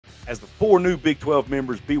As the four new Big 12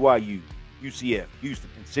 members, BYU, UCF, Houston,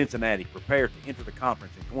 and Cincinnati, prepare to enter the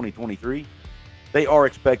conference in 2023, they are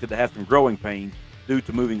expected to have some growing pains due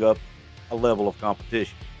to moving up a level of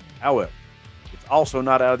competition. However, it's also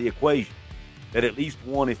not out of the equation that at least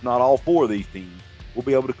one, if not all four of these teams will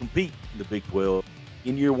be able to compete in the Big 12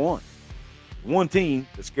 in year one. One team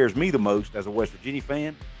that scares me the most as a West Virginia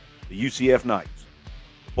fan, the UCF Knights.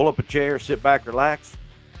 Pull up a chair, sit back, relax,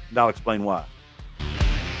 and I'll explain why.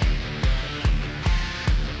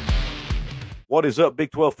 What is up,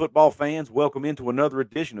 Big 12 football fans? Welcome into another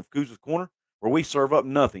edition of Couz's Corner, where we serve up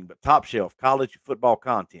nothing but top-shelf college football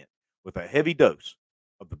content with a heavy dose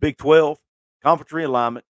of the Big 12, conference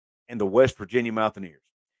realignment, and the West Virginia Mountaineers.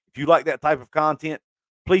 If you like that type of content,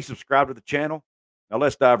 please subscribe to the channel. Now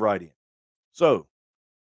let's dive right in. So,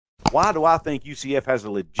 why do I think UCF has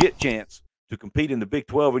a legit chance to compete in the Big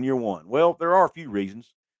 12 in year one? Well, there are a few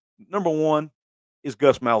reasons. Number one is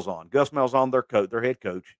Gus Malzahn. Gus Malzahn, their head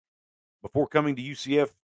coach. Before coming to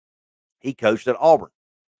UCF, he coached at Auburn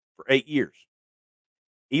for 8 years.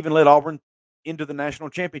 Even led Auburn into the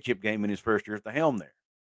national championship game in his first year at the helm there.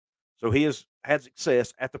 So he has had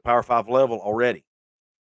success at the Power 5 level already,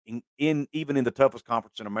 even in the toughest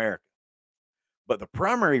conference in America. But the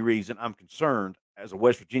primary reason I'm concerned as a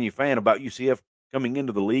West Virginia fan about UCF coming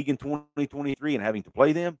into the league in 2023 and having to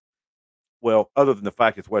play them, well, other than the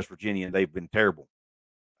fact it's West Virginia and they've been terrible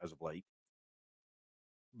as of late.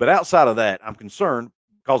 But outside of that, I'm concerned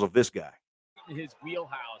because of this guy. His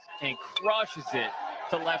wheelhouse and crushes it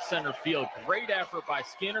to left center field. Great effort by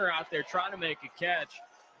Skinner out there trying to make a catch,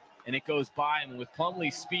 and it goes by him. With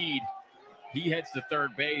Plumlee's speed, he heads to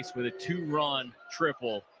third base with a 2-run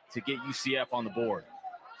triple to get UCF on the board.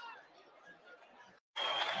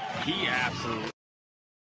 He absolutely.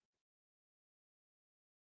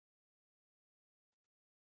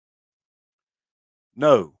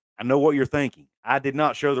 No, I know what you're thinking. I did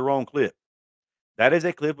not show the wrong clip. That is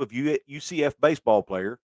a clip of UCF baseball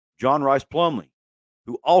player John Rhys Plumlee,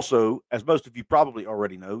 who also, as most of you probably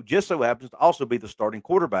already know, just so happens to also be the starting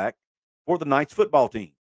quarterback for the Knights football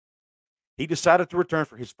team. He decided to return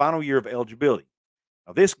for his final year of eligibility.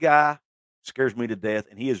 Now, this guy scares me to death,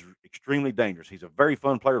 and he is extremely dangerous. He's a very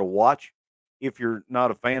fun player to watch if you're not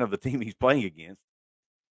a fan of the team he's playing against.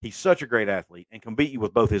 He's such a great athlete and can beat you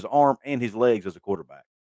with both his arm and his legs as a quarterback.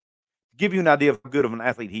 To give you an idea of how good of an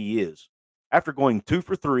athlete he is, after going 2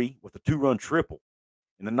 for 3 with a 2-run triple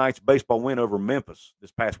in the Knights baseball win over Memphis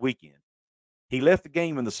this past weekend, he left the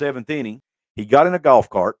game in the 7th inning. He got in a golf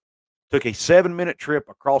cart, took a 7-minute trip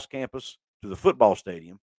across campus to the football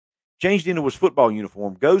stadium, changed into his football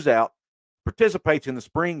uniform, goes out, participates in the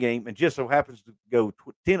spring game, and just so happens to go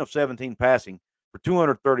 10 of 17 passing for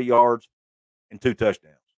 230 yards and 2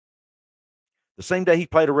 touchdowns. The same day he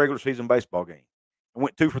played a regular season baseball game and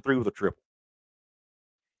went 2 for 3 with a triple.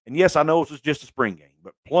 And yes, I know this was just a spring game,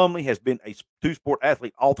 but Plumlee has been a two-sport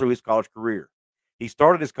athlete all through his college career. He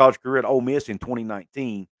started his college career at Ole Miss in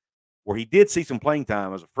 2019, where he did see some playing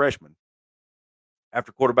time as a freshman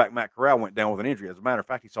after quarterback Matt Corral went down with an injury. As a matter of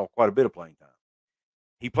fact, he saw quite a bit of playing time.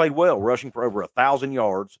 He played well, rushing for over 1,000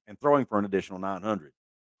 yards and throwing for an additional 900.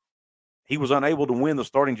 He was unable to win the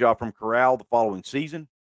starting job from Corral the following season,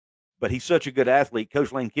 but he's such a good athlete,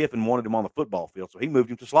 Coach Lane Kiffin wanted him on the football field, so he moved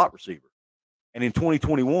him to slot receiver. And in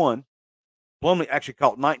 2021, Plumlee actually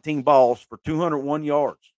caught 19 balls for 201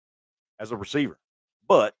 yards as a receiver.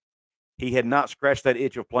 But he had not scratched that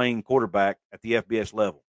itch of playing quarterback at the FBS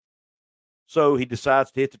level. So he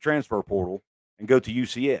decides to hit the transfer portal and go to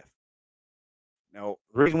UCF. Now,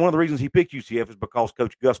 one of the reasons he picked UCF is because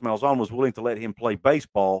Coach Gus Malzahn was willing to let him play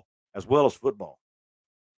baseball as well as football.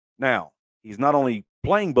 Now, he's not only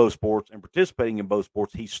playing both sports and participating in both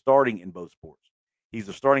sports, he's starting in both sports. He's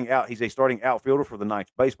a starting outfielder for the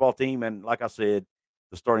Knights baseball team, and like I said,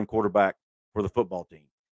 the starting quarterback for the football team.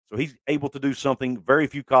 So he's able to do something very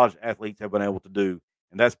few college athletes have been able to do,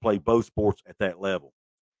 and that's play both sports at that level.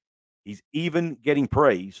 He's even getting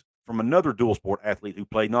praise from another dual sport athlete who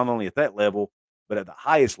played not only at that level, but at the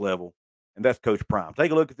highest level, and that's Coach Prime.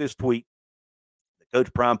 Take a look at this tweet that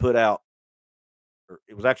Coach Prime put out.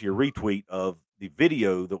 It was actually a retweet of the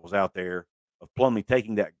video that was out there of Plumlee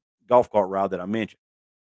taking that golf cart ride that I mentioned.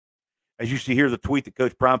 As you see here, the tweet that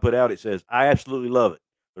Coach Prime put out, it says, "I absolutely love it.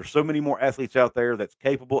 There's so many more athletes out there that's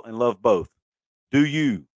capable and love both. Do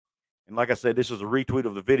you?" And like I said, this is a retweet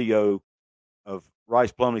of the video of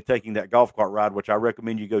Rhys Plumlee taking that golf cart ride, which I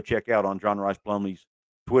recommend you go check out on John Rhys Plumlee's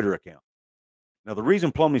Twitter account. Now, the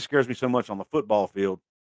reason Plumlee scares me so much on the football field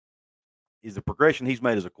is the progression he's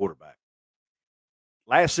made as a quarterback.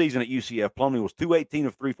 Last season at UCF, Plumlee was 218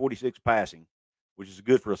 of 346 passing, which is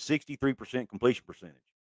good for a 63% completion percentage.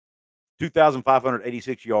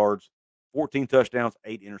 2,586 yards, 14 touchdowns,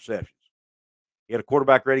 8 interceptions. He had a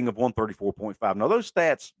quarterback rating of 134.5. Now, those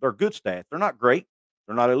stats, they're good stats. They're not great.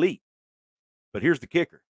 They're not elite. But here's the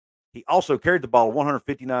kicker. He also carried the ball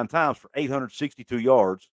 159 times for 862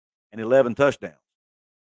 yards and 11 touchdowns.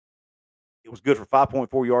 It was good for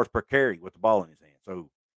 5.4 yards per carry with the ball in his hand.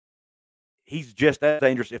 So he's just as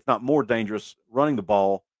dangerous, if not more dangerous, running the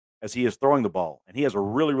ball as he is throwing the ball. And he has a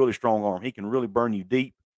really, really strong arm. He can really burn you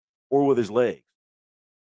deep or with his legs.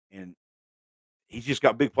 And he's just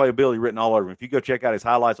got big playability written all over him. If you go check out his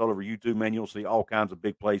highlights all over YouTube, man, you'll see all kinds of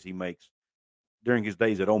big plays he makes during his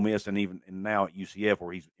days at Ole Miss and now at UCF,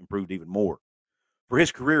 where he's improved even more. For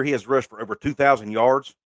his career, he has rushed for over 2,000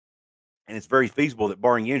 yards, and it's very feasible that,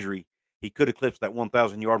 barring injury, he could eclipse that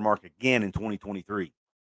 1,000-yard mark again in 2023.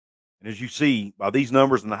 And as you see by these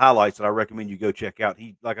numbers and the highlights that I recommend you go check out,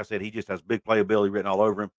 like I said, he just has big playability written all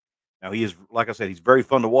over him. Now, he is, like I said, he's very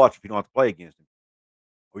fun to watch if you don't have to play against him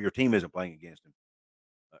or your team isn't playing against him.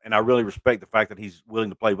 And I really respect the fact that he's willing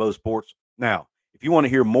to play both sports. Now, if you want to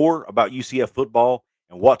hear more about UCF football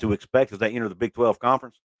and what to expect as they enter the Big 12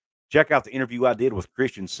 Conference, check out the interview I did with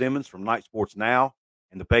Christian Simmons from Night Sports Now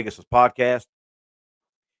and the Pegasus Podcast.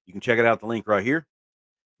 You can check it out at the link right here.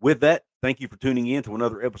 With that, thank you for tuning in to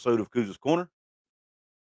another episode of Couz's Corner.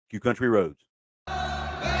 Q Country Roads.